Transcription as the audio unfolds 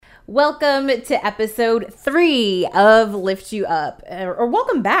Welcome to episode 3 of Lift You Up, or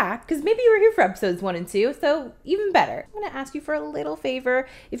welcome back, because maybe you were here for episodes 1 and 2, so even better. I'm going to ask you for a little favor.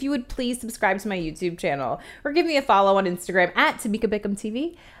 If you would please subscribe to my YouTube channel or give me a follow on Instagram at Tamika Bickham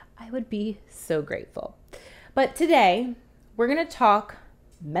TV, I would be so grateful. But today, we're going to talk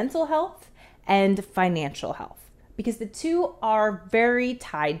mental health and financial health, because the two are very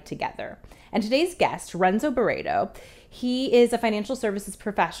tied together. And today's guest, Renzo Barreto, he is a financial services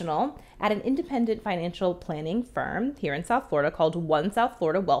professional at an independent financial planning firm here in South Florida called One South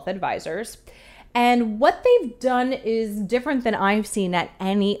Florida Wealth Advisors. And what they've done is different than I've seen at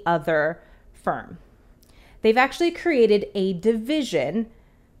any other firm. They've actually created a division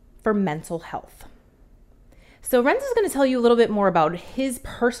for mental health. So Renzo's going to tell you a little bit more about his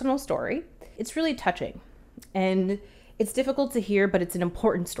personal story. It's really touching and it's difficult to hear, but it's an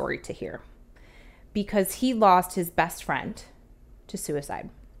important story to hear, because he lost his best friend to suicide.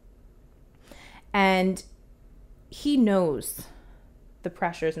 And he knows the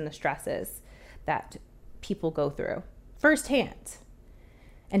pressures and the stresses that people go through firsthand.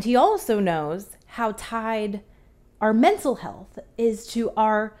 And he also knows how tied our mental health is to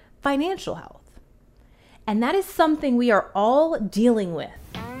our financial health. And that is something we are all dealing with.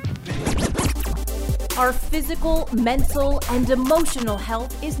 Our physical, mental, and emotional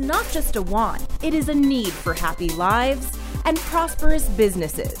health is not just a want. It is a need for happy lives and prosperous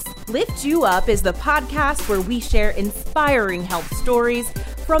businesses. Lift You Up is the podcast where we share inspiring health stories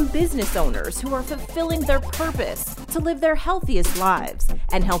from business owners who are fulfilling their purpose to live their healthiest lives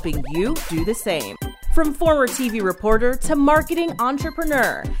and helping you do the same. From former TV reporter to marketing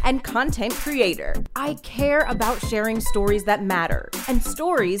entrepreneur and content creator, I care about sharing stories that matter and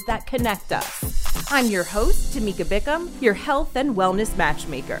stories that connect us. I'm your host, Tamika Bickham, your health and wellness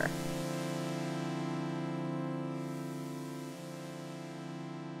matchmaker.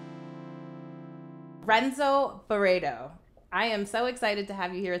 Renzo Barreto, I am so excited to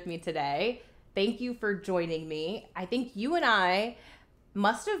have you here with me today. Thank you for joining me. I think you and I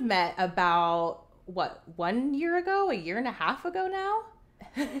must have met about 1 year ago, a year and a half ago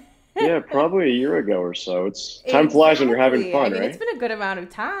now? Yeah, probably a year ago or so. Time flies when you're having fun, right? It's been a good amount of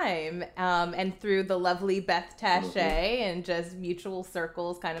time. And through the lovely Beth Taché and just mutual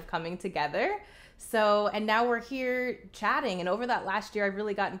circles kind of coming together. So, and now we're here chatting. And over that last year, I've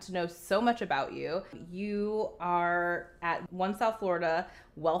really gotten to know so much about you. You are at One South Florida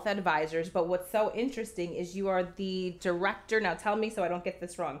Wealth Advisors. But what's so interesting is you are the director. Now tell me so I don't get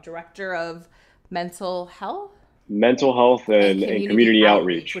this wrong. Director of mental health and community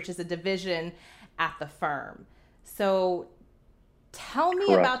outreach, which is a division at the firm. So tell me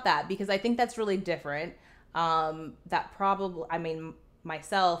Correct. about that, because I think that's really different. That probably,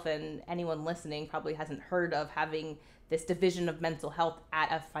 myself and anyone listening probably hasn't heard of having this division of mental health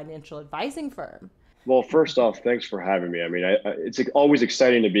at a financial advising firm. Well, first off, thanks for having me. It's always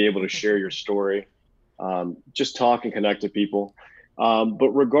exciting to be able to share your story, just talk and connect to people. But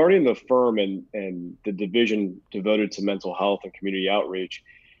regarding the firm and the division devoted to mental health and community outreach,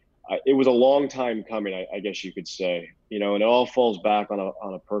 it was a long time coming, I guess you could say, and it all falls back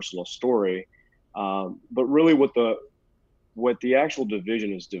on a personal story. But really what the actual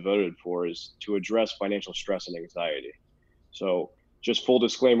division is devoted for is to address financial stress and anxiety. So just full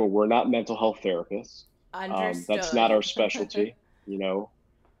disclaimer, we're not mental health therapists. That's not our specialty,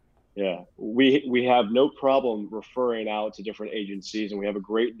 Yeah, we have no problem referring out to different agencies, and we have a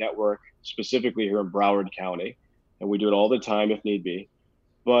great network specifically here in Broward County, and we do it all the time if need be.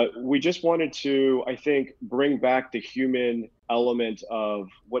 But we just wanted to, I think, bring back the human element of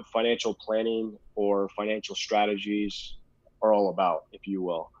what financial planning or financial strategies are all about, if you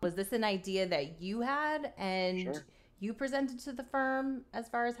will. Was this an idea that you had and Sure. you presented to the firm as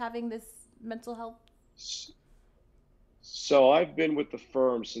far as having this mental health? So I've been with the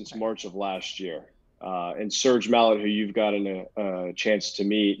firm since March of last year. And Serge Mallet, who you've gotten a chance to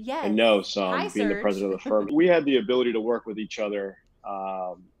meet and know some, Hi, being Serge. the president of the firm, we had the ability to work with each other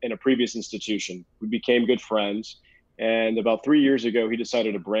in a previous institution. We became good friends. And about 3 years ago, he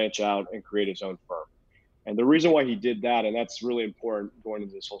decided to branch out and create his own firm. And the reason why he did that, and that's really important going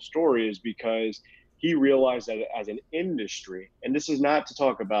into this whole story, is because he realized that as an industry, and this is not to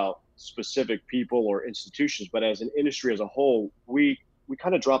talk about specific people or institutions, but as an industry as a whole, we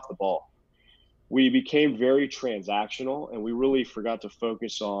kind of dropped the ball. We became very transactional, and we really forgot to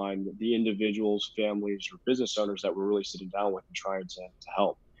focus on the individuals, families, or business owners that we're really sitting down with and trying to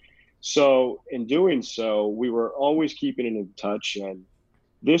help. So in doing so, we were always keeping in touch. And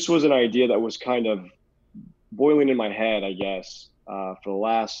this was an idea that was kind of boiling in my head, I guess, for the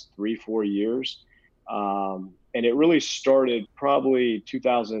last 3-4 years. And it really started probably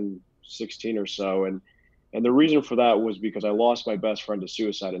 2016 or so. And the reason for that was because I lost my best friend to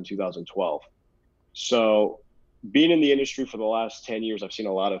suicide in 2012. So being in the industry for the last 10 years, I've seen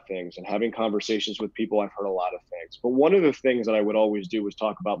a lot of things, and having conversations with people, I've heard a lot of things. But one of the things that I would always do was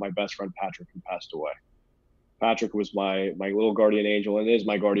talk about my best friend, Patrick, who passed away. Patrick was my little guardian angel, and is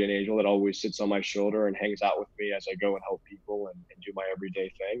my guardian angel that always sits on my shoulder and hangs out with me as I go and help people and do my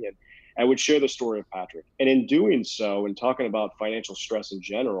everyday thing. And I would share the story of Patrick. And in doing so, and talking about financial stress in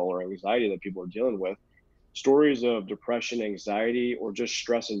general or anxiety that people are dealing with, stories of depression, anxiety, or just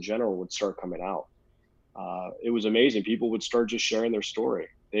stress in general would start coming out. It was amazing. People would start just sharing their story.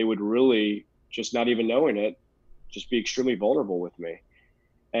 They would really, just not even knowing it, just be extremely vulnerable with me.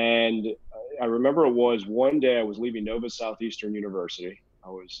 And I remember it was one day I was leaving Nova Southeastern University. I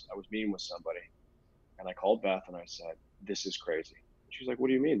was meeting with somebody, and I called Beth and I said, "This is crazy." She's like, "What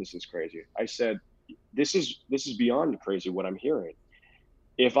do you mean this is crazy?" I said, "This is beyond crazy what I'm hearing.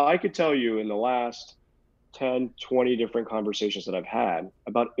 If I could tell you in the last 10, 20 different conversations that I've had,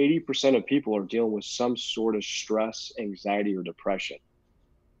 about 80% of people are dealing with some sort of stress, anxiety, or depression.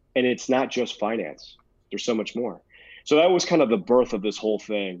 And it's not just finance, there's so much more." So that was kind of the birth of this whole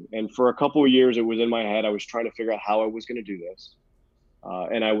thing. And for a couple of years, it was in my head. I was trying to figure out how I was going to do this.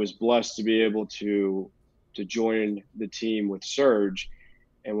 And I was blessed to be able to join the team with Serge.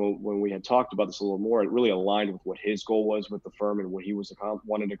 And when we had talked about this a little more, it really aligned with what his goal was with the firm and what he was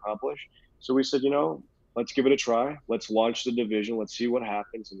wanted to accomplish. So we said, let's give it a try. Let's launch the division. Let's see what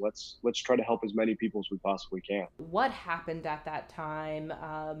happens, and let's try to help as many people as we possibly can. What happened at that time?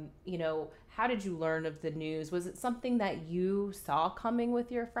 How did you learn of the news? Was it something that you saw coming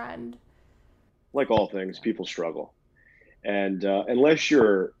with your friend? Like all things, people struggle, and unless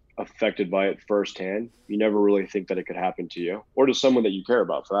you're affected by it firsthand, you never really think that it could happen to you or to someone that you care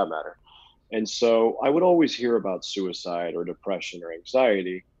about, for that matter. And so I would always hear about suicide or depression or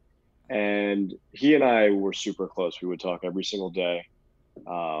anxiety. And he and I were super close. We would talk every single day.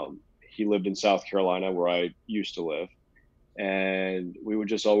 He lived in South Carolina, where I used to live, and we would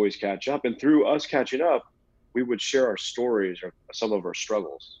just always catch up. And through us catching up, we would share our stories or some of our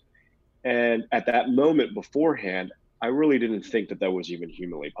struggles. And at that moment beforehand, I really didn't think that that was even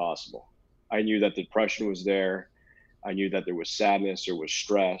humanly possible. I knew that depression was there. I knew that there was sadness, there was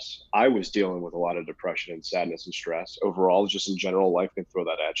stress. I was dealing with a lot of depression and sadness and stress overall, just in general. Life can throw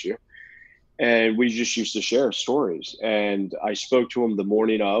that at you. And we just used to share stories. And I spoke to him the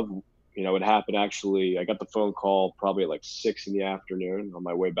morning of, it happened actually. I got the phone call probably at like 6 in the afternoon on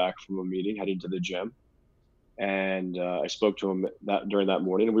my way back from a meeting heading to the gym. And I spoke to him that during that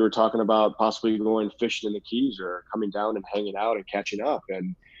morning, and we were talking about possibly going fishing in the Keys or coming down and hanging out and catching up.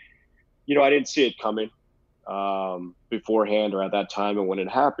 And I didn't see it coming beforehand or at that time. And when it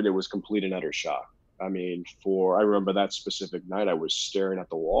happened, it was complete and utter shock. I mean, I remember that specific night, I was staring at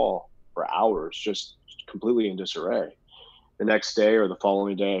the wall for hours, just completely in disarray. The next day or the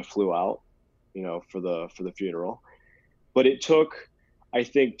following day, I flew out, for the funeral. But it took, I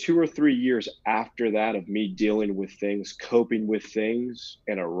think, 2 or 3 years after that of me dealing with things, coping with things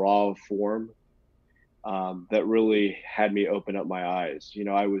in a raw form, that really had me open up my eyes.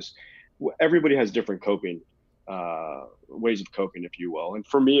 Everybody has different coping ways of coping, if you will. And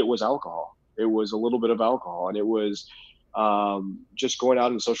for me, it was alcohol. It was a little bit of alcohol, and it was just going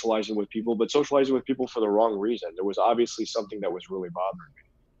out and socializing with people, but socializing with people for the wrong reason. There was obviously something that was really bothering me.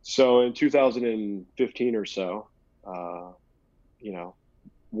 So in 2015 or so, you know,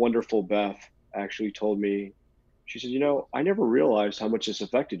 wonderful Beth actually told me, she said, I never realized how much this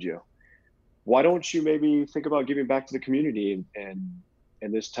affected you. Why don't you maybe think about giving back to the community and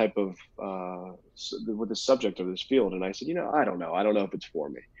this type of with the subject of this field? And I said, I don't know. I don't know if it's for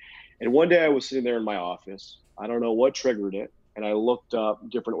me. And one day I was sitting there in my office. I don't know what triggered it. And I looked up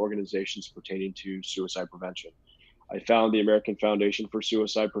different organizations pertaining to suicide prevention. I found the American Foundation for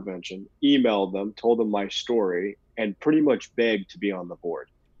Suicide Prevention, emailed them, told them my story, and pretty much begged to be on the board.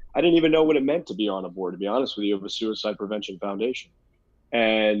 I didn't even know what it meant to be on a board, to be honest with you, of a suicide prevention foundation.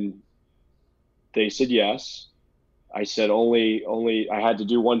 And they said yes. I said only I had to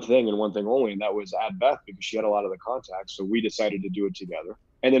do one thing and one thing only, and that was add Beth because she had a lot of the contacts. So we decided to do it together.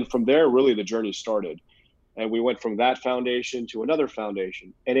 And then from there, really the journey started. And we went from that foundation to another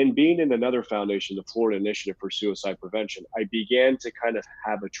foundation. And in being in another foundation, the Florida Initiative for Suicide Prevention, I began to kind of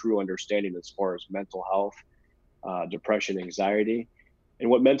have a true understanding as far as mental health, depression, anxiety, and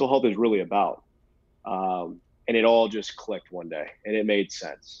what mental health is really about. And it all just clicked one day, and it made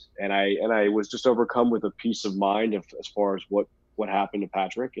sense. And I was just overcome with a peace of mind as far as what happened to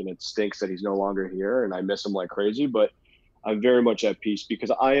Patrick. And it stinks that he's no longer here, and I miss him like crazy. But I'm very much at peace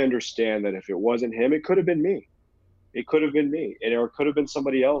because I understand that if it wasn't him, it could have been me. It could have been me, or it could have been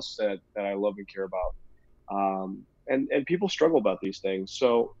somebody else that I love and care about. And people struggle about these things.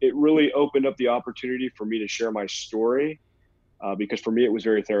 So it really opened up the opportunity for me to share my story, because for me it was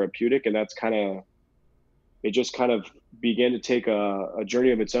very therapeutic, and that's kind of it. Just kind of began to take a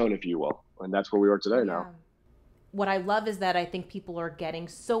journey of its own, if you will, and that's where we are today now. Yeah. What I love is that I think people are getting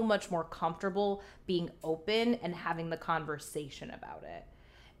so much more comfortable being open and having the conversation about it.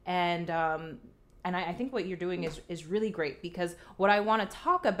 And I think what you're doing is really great, because what I want to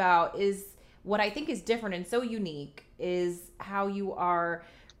talk about is what I think is different and so unique is how you are,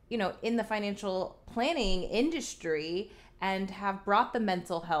 in the financial planning industry and have brought the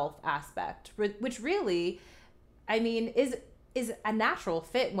mental health aspect, which really, I mean, is a natural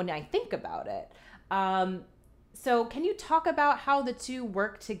fit when I think about it. So can you talk about how the two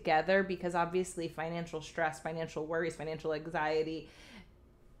work together? Because obviously financial stress, financial worries, financial anxiety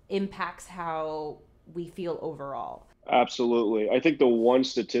impacts how we feel overall. Absolutely. I think the one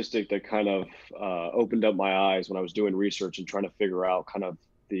statistic that kind of opened up my eyes when I was doing research and trying to figure out kind of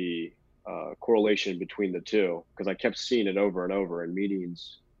the correlation between the two, because I kept seeing it over and over in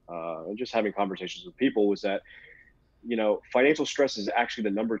meetings, and just having conversations with people, was that, financial stress is actually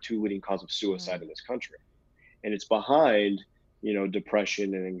the number two leading cause of suicide in this country. And it's behind,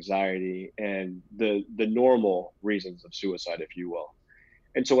 depression and anxiety and the normal reasons of suicide, if you will.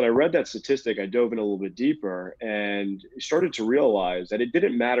 And so when I read that statistic, I dove in a little bit deeper and started to realize that it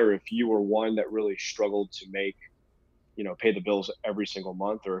didn't matter if you were one that really struggled to make, pay the bills every single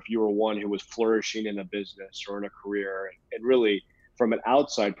month, or if you were one who was flourishing in a business or in a career, and really from an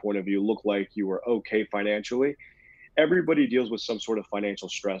outside point of view looked like you were okay financially. Everybody deals with some sort of financial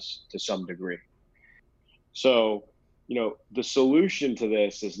stress to some degree. So, the solution to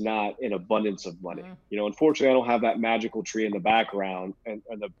this is not an abundance of money. Mm. Unfortunately, I don't have that magical tree in the background and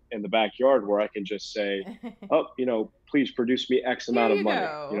in the backyard where I can just say, oh, please produce me X Here amount of you money.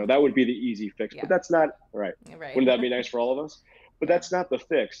 go. That would be the easy fix, Yeah. but that's not right. Right. Wouldn't that be nice for all of us? But Yeah. that's not the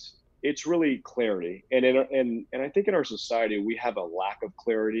fix. It's really clarity. And I think in our society, we have a lack of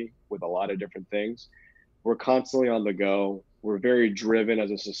clarity with a lot of different things. We're constantly on the go. We're very driven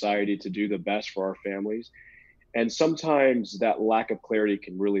as a society to do the best for our families. And sometimes that lack of clarity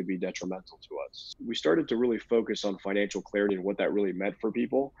can really be detrimental to us. We started to really focus on financial clarity and what that really meant for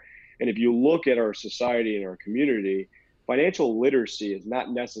people. And if you look at our society and our community, financial literacy is not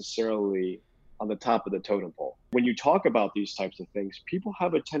necessarily on the top of the totem pole. When you talk about these types of things, people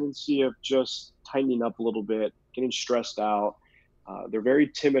have a tendency of just tightening up a little bit, getting stressed out. They're very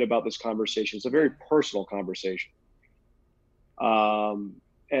timid about this conversation. It's a very personal conversation.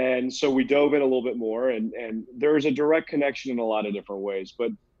 And so we dove in a little bit more, and there's a direct connection in a lot of different ways.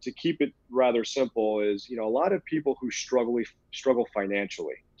 But to keep it rather simple is, a lot of people who struggle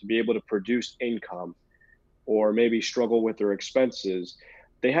financially to be able to produce income, or maybe struggle with their expenses,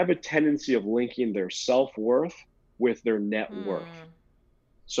 they have a tendency of linking their self-worth with their net worth.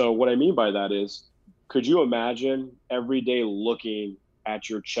 So what I mean by that is, could you imagine every day looking at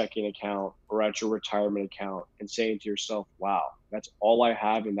your checking account or at your retirement account and saying to yourself, wow, that's all I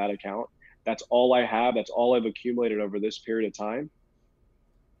have in that account. That's all I have. That's all I've accumulated over this period of time.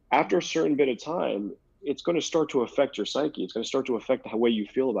 After a certain bit of time, it's going to start to affect your psyche. It's going to start to affect the way you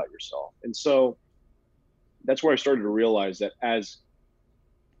feel about yourself. And so that's where I started to realize that as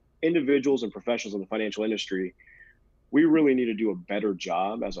individuals and professionals in the financial industry, we really need to do a better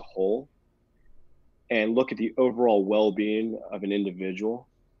job as a whole and look at the overall well-being of an individual,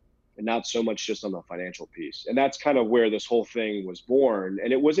 and not so much just on the financial piece. And that's kind of where this whole thing was born.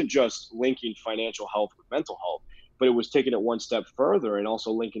 And it wasn't just linking financial health with mental health, but it was taking it one step further and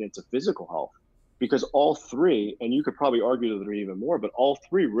also linking it to physical health, because all three, and you could probably argue that they're even more, but all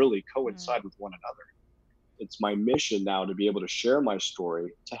three really coincide with one another. It's my mission now to be able to share my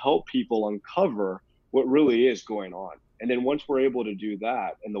story to help people uncover what really is going on. And then once we're able to do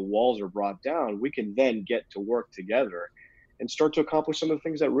that and the walls are brought down, we can then get to work together and start to accomplish some of the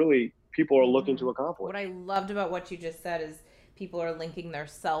things that really people are looking to accomplish. What I loved about what you just said is people are linking their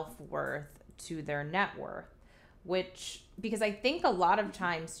self-worth to their net worth, which, because I think a lot of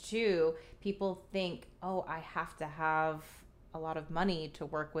times too, people think, oh, I have to have a lot of money to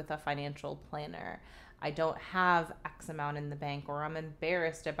work with a financial planner. I don't have X amount in the bank, or I'm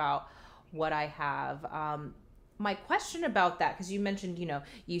embarrassed about what I have. My question about that, because you mentioned,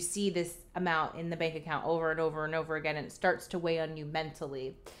 you see this amount in the bank account over and over and over again, and it starts to weigh on you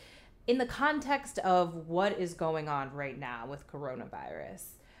mentally. In the context of what is going on right now with coronavirus,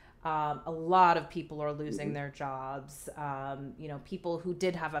 A lot of people are losing their jobs. People who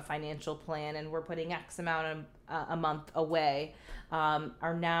did have a financial plan and were putting X amount a month away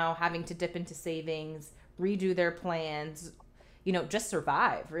are now having to dip into savings, redo their plans, just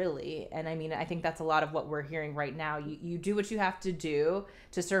survive, really. And I mean, I think that's a lot of what we're hearing right now. You do what you have to do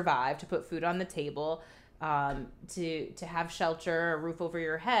to survive, to put food on the table, to have shelter, a roof over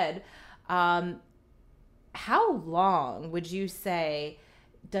your head. How long would you say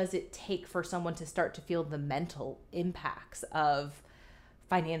does it take for someone to start to feel the mental impacts of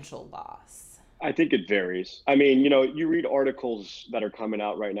financial loss? I think it varies. I mean, you read articles that are coming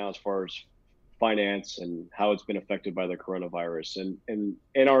out right now as far as finance and how it's been affected by the coronavirus. And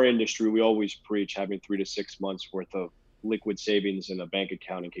in our industry, we always preach having 3 to 6 months worth of liquid savings in a bank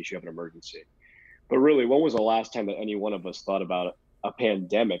account in case you have an emergency. But really, when was the last time that any one of us thought about a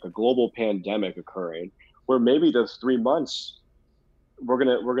pandemic, a global pandemic occurring, where maybe those 3 months we're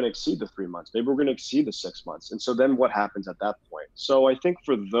gonna exceed the 3 months. Maybe we're gonna exceed the 6 months. And so then what happens at that point? So I think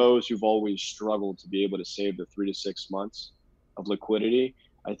for those who've always struggled to be able to save the 3 to 6 months of liquidity,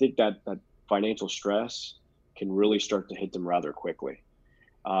 I think that financial stress can really start to hit them rather quickly.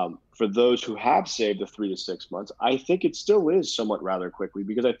 For those who have saved the 3 to 6 months, I think it still is somewhat rather quickly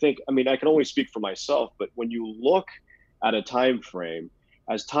because I mean, I can only speak for myself, but when you look at a time frame,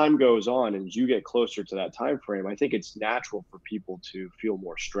 as time goes on and as you get closer to that time frame, I think it's natural for people to feel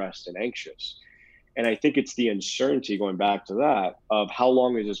more stressed and anxious. And I think it's the uncertainty, going back to that, of how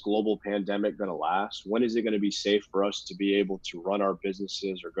long is this global pandemic going to last? When is it going to be safe for us to be able to run our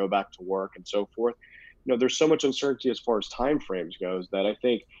businesses or go back to work and so forth? There's so much uncertainty as far as time frames goes that I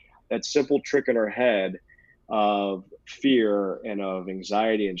think that simple trick in our head of fear and of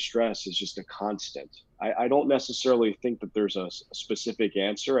anxiety and stress is just a constant. I don't necessarily think that there's a specific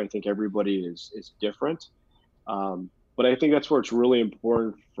answer. I think everybody is different. But I think that's where it's really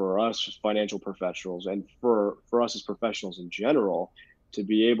important for us as financial professionals and for us as professionals in general to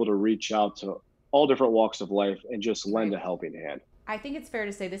be able to reach out to all different walks of life and just lend a helping hand. I think it's fair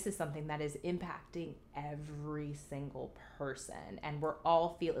to say this is something that is impacting every single person. And we're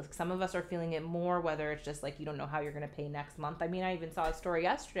all feeling, some of us are feeling it more, whether it's just like you don't know how you're going to pay next month. I mean, I even saw a story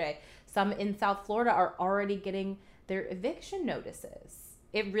yesterday. Some in South Florida are already getting their eviction notices.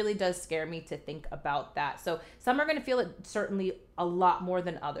 It really does scare me to think about that. So some are going to feel it certainly a lot more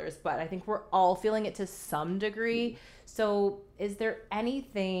than others, but I think we're all feeling it to some degree. So is there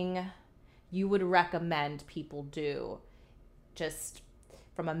anything you would recommend people do, just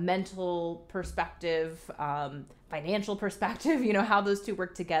from a mental perspective, financial perspective, how those two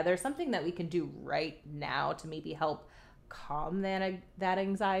work together, something that we can do right now to maybe help calm that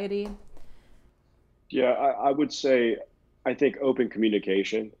anxiety? Yeah, I would say, I think open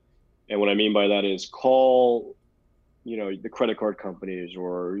communication. And what I mean by that is call, the credit card companies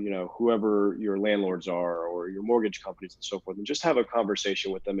or, whoever your landlords are or your mortgage companies and so forth, and just have a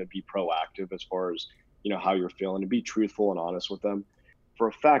conversation with them and be proactive as far as, how you're feeling and be truthful and honest with them. For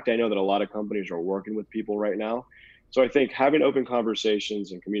a fact, I know that a lot of companies are working with people right now. So I think having open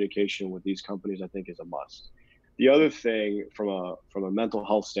conversations and communication with these companies, I think, is a must. The other thing from a mental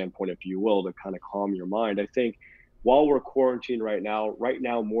health standpoint, if you will, to kind of calm your mind, I think while we're quarantined right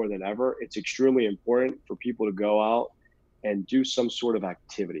now more than ever, it's extremely important for people to go out and do some sort of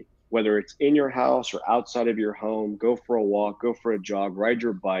activity, whether it's in your house or outside of your home. Go for a walk, go for a jog, ride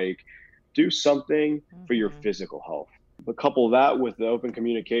your bike, do something for your physical health. But couple that with the open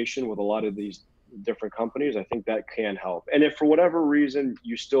communication with a lot of these different companies, I think that can help. And if for whatever reason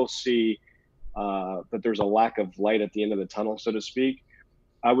you still see that there's a lack of light at the end of the tunnel, so to speak,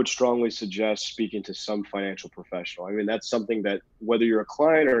 I would strongly suggest speaking to some financial professional. I mean, that's something that, whether you're a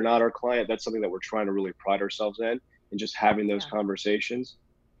client or not our client, that's something that we're trying to really pride ourselves in, and just having those conversations.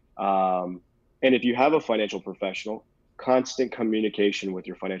 And if you have a financial professional, constant communication with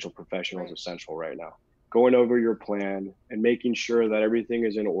your financial professional is essential right now. Going over your plan and making sure that everything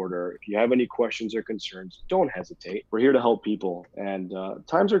is in order. If you have any questions or concerns, don't hesitate. We're here to help people, and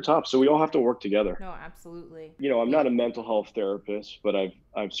times are tough, so we all have to work together. No, absolutely. I'm not a mental health therapist, but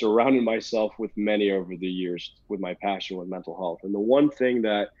I've surrounded myself with many over the years with my passion with mental health. And the one thing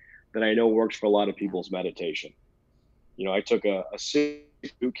that I know works for a lot of people is meditation. I took a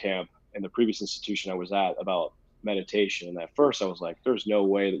boot camp in the previous institution I was at about meditation, and at first I was like, there's no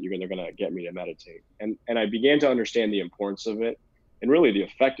way that they're going to get me to meditate, and I began to understand the importance of it and really the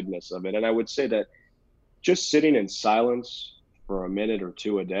effectiveness of it. And I would say that just sitting in silence for a minute or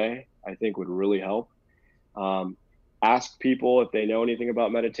two a day, I think, would really help. Ask people if they know anything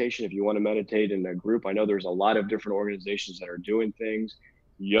about meditation. If you want to meditate in a group, I know there's a lot of different organizations that are doing things.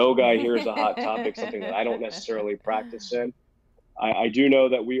 Yoga here is a hot topic, something that I don't necessarily practice in. I do know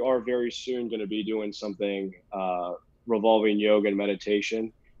that we are very soon going to be doing something revolving yoga and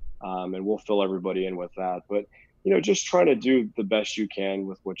meditation, and we'll fill everybody in with that. But just try to do the best you can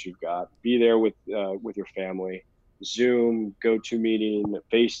with what you've got. Be there with your family, Zoom, GoToMeeting,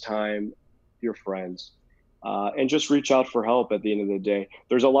 FaceTime, your friends, and just reach out for help. At the end of the day,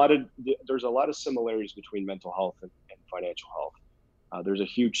 there's a lot of similarities between mental health and financial health. There's a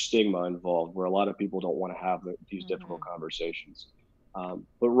huge stigma involved where a lot of people don't want to have these difficult conversations.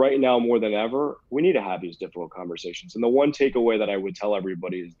 But right now, more than ever, we need to have these difficult conversations. And the one takeaway that I would tell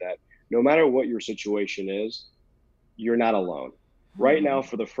everybody is that no matter what your situation is, you're not alone. Right now,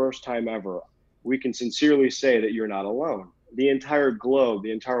 for the first time ever, we can sincerely say that you're not alone. The entire globe,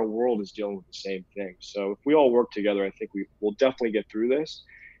 the entire world is dealing with the same thing. So if we all work together, I think we will definitely get through this.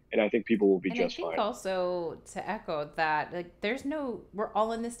 And I think people will be just fine. I think also to echo that, like, we're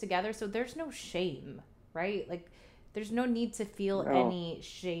all in this together, so there's no shame, right? Like, there's no need to feel any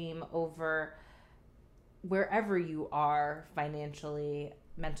shame over wherever you are financially,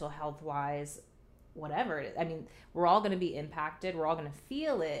 mental health wise, whatever it is. I mean, we're all going to be impacted. We're all going to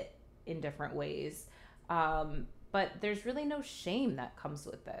feel it in different ways. But there's really no shame that comes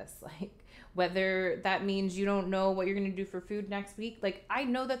with this. Like, whether that means you don't know what you're going to do for food next week. Like, I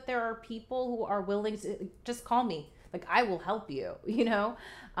know that there are people who are willing to just call me. Like, I will help you,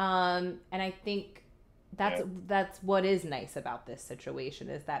 And I think that's what is nice about this situation,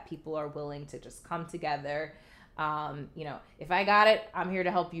 is that people are willing to just come together. If I got it, I'm here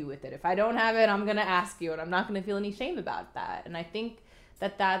to help you with it. If I don't have it, I'm going to ask you, and I'm not going to feel any shame about that. And I think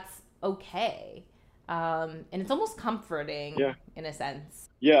that that's okay. And it's almost comforting in a sense.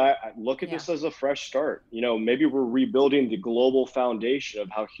 Yeah, I look at this as a fresh start. Maybe we're rebuilding the global foundation of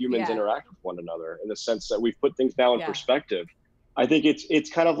how humans interact with one another, in the sense that we've put things now in perspective. I think it's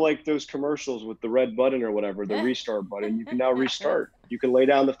kind of like those commercials with the red button or whatever, the restart button. You can now restart. You can lay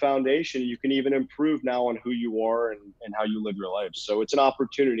down the foundation. You can even improve now on who you are and how you live your life. So it's an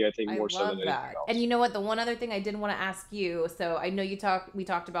opportunity, I think, more so than anything else. And you know what? The one other thing I did want to ask you, so I know we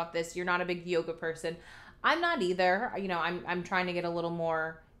talked about this. You're not a big yoga person. I'm not either. I'm trying to get a little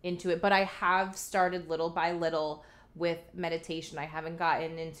more into it, but I have started little by little with meditation. I haven't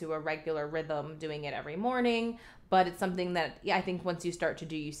gotten into a regular rhythm doing it every morning, but it's something that I think once you start to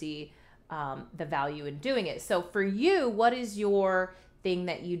do, you see the value in doing it. So for you, what is your thing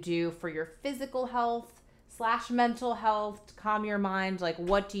that you do for your physical health / mental health to calm your mind? Like,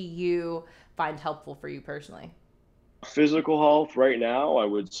 what do you find helpful for you personally? Physical health right now, I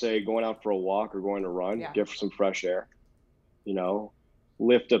would say going out for a walk or going to run, get some fresh air,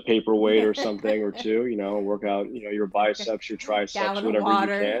 lift a paperweight or something or two, work out, your biceps, your triceps, whatever you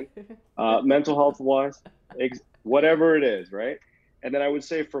can. Mental health wise, whatever it is, right? And then I would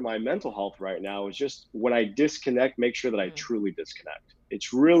say for my mental health right now is just when I disconnect, make sure that I truly disconnect.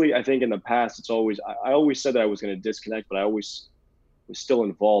 It's really, I think in the past, I always said that I was going to disconnect, but I always was still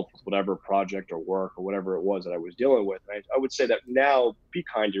involved with whatever project or work or whatever it was that I was dealing with. And I would say that now, be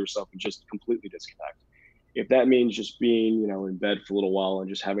kind to yourself and just completely disconnect. If that means just being, in bed for a little while and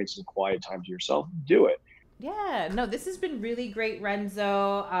just having some quiet time to yourself, do it. Yeah, no, this has been really great,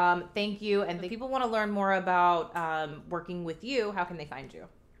 Renzo. Thank you. And if people want to learn more about working with you, how can they find you?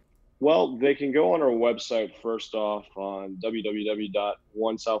 Well, they can go on our website first off on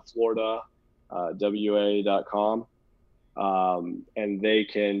www.onesouthflorida.wa.com, and they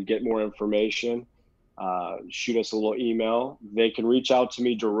can get more information. Shoot us a little email. They can reach out to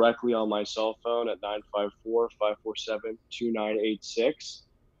me directly on my cell phone at 954-547-2986.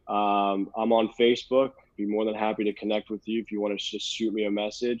 I'm on Facebook. Be more than happy to connect with you if you want to just shoot me a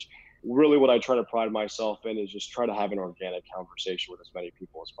message. Really what I try to pride myself in is just try to have an organic conversation with as many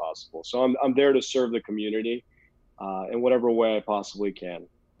people as possible. So I'm there to serve the community in whatever way I possibly can.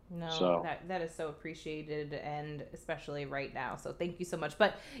 No, that is so appreciated, and especially right now. So thank you so much.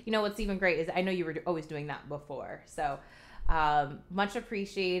 But what's even great is I know you were always doing that before. So much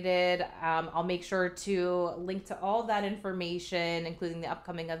appreciated. I'll make sure to link to all that information, including the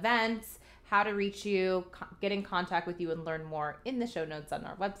upcoming events, how to reach you, get in contact with you, and learn more in the show notes on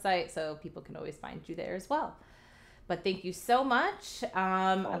our website, so people can always find you there as well. But thank you so much.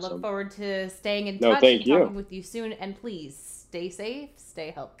 Awesome. I look forward to staying in touch and talking with you soon. And please stay safe,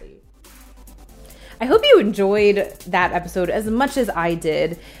 stay healthy. I hope you enjoyed that episode as much as I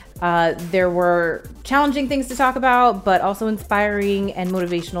did. There were challenging things to talk about, but also inspiring and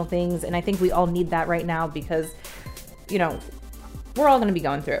motivational things. And I think we all need that right now because, we're all going to be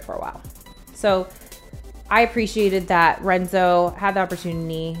going through it for a while. So I appreciated that Renzo had the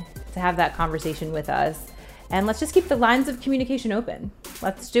opportunity to have that conversation with us. And let's just keep the lines of communication open.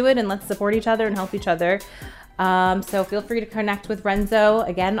 Let's do it, and let's support each other and help each other. So feel free to connect with Renzo.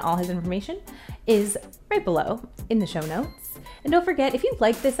 Again, all his information is right below in the show notes. And don't forget, if you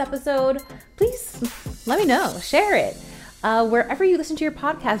like this episode, please let me know. Share it. Wherever you listen to your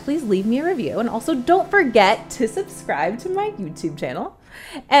podcast, please leave me a review. And also don't forget to subscribe to my YouTube channel.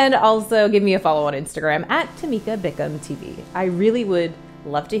 And also give me a follow on Instagram at Tamika Bickham TV. I really would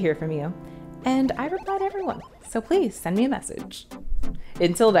love to hear from you. And I reply to everyone. So please send me a message.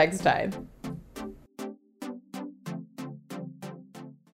 Until next time.